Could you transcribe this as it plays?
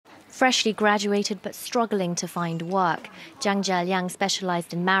Freshly graduated but struggling to find work, Jiang Jialiang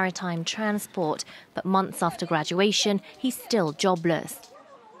specialized in maritime transport, but months after graduation, he's still jobless.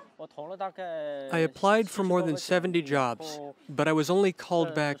 I applied for more than 70 jobs, but I was only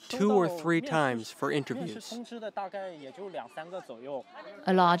called back 2 or 3 times for interviews.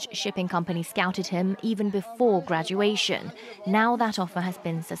 A large shipping company scouted him even before graduation. Now that offer has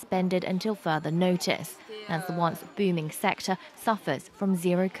been suspended until further notice, as the once booming sector suffers from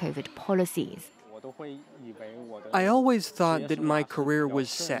zero-COVID policies. I always thought that my career was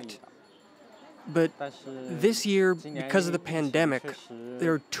set. But this year, because of the pandemic,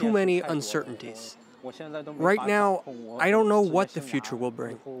 there are too many uncertainties. Right now, I don't know what the future will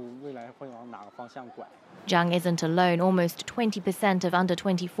bring. Jiang isn't alone. Almost 20% of under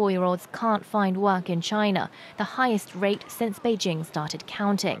 24-year-olds can't find work in China, the highest rate since Beijing started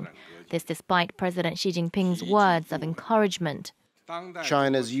counting. This despite President Xi Jinping's words of encouragement.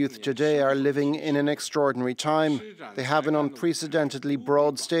 China's youth today are living in an extraordinary time. They have an unprecedentedly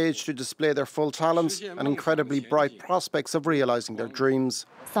broad stage to display their full talents and incredibly bright prospects of realizing their dreams.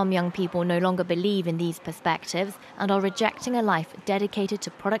 Some young people no longer believe in these perspectives and are rejecting a life dedicated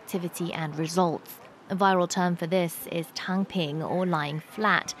to productivity and results. A viral term for this is tangping, or lying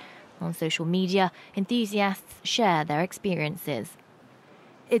flat. On social media, enthusiasts share their experiences.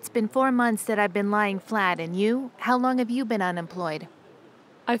 It's been 4 months that I've been lying flat, and you? How long have you been unemployed?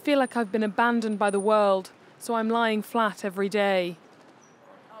 I feel like I've been abandoned by the world, so I'm lying flat every day.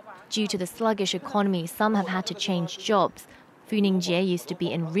 Due to the sluggish economy, some have had to change jobs. Fu Ningjie used to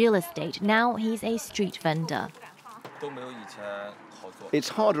be in real estate. Now he's a street vendor. It's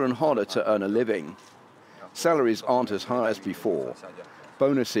harder and harder to earn a living. Salaries aren't as high as before.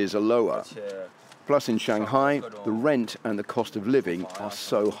 Bonuses are lower. Plus, in Shanghai, the rent and the cost of living are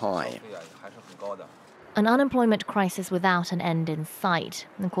so high. An unemployment crisis without an end in sight.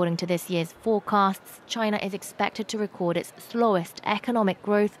 According to this year's forecasts, China is expected to record its slowest economic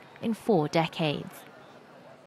growth in 4 decades.